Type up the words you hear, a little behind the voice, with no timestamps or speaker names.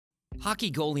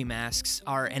Hockey goalie masks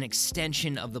are an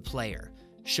extension of the player,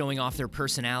 showing off their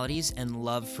personalities and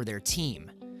love for their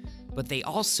team. But they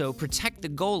also protect the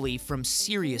goalie from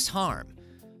serious harm.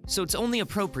 So it's only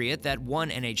appropriate that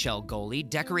one NHL goalie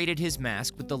decorated his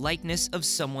mask with the likeness of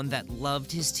someone that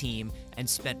loved his team and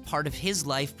spent part of his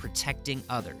life protecting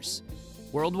others.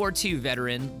 World War II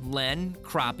veteran Len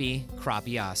Kroppy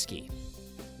Kropioski.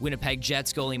 Winnipeg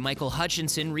Jets goalie Michael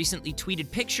Hutchinson recently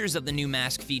tweeted pictures of the new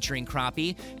mask featuring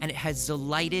Kroppy, and it has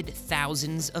delighted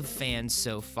thousands of fans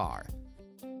so far.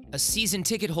 A season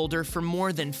ticket holder for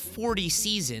more than 40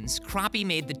 seasons, Kroppy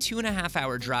made the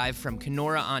 2.5-hour drive from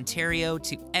Kenora, Ontario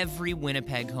to every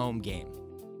Winnipeg home game.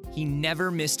 He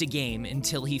never missed a game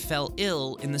until he fell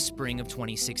ill in the spring of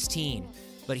 2016,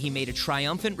 but he made a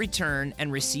triumphant return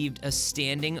and received a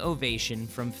standing ovation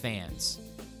from fans.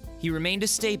 He remained a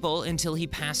staple until he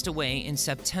passed away in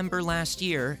September last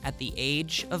year at the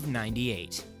age of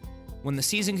 98. When the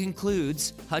season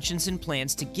concludes, Hutchinson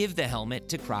plans to give the helmet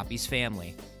to Kroppy's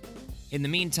family. In the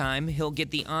meantime, he'll get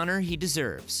the honor he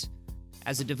deserves,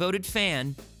 as a devoted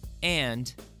fan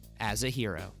and as a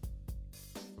hero.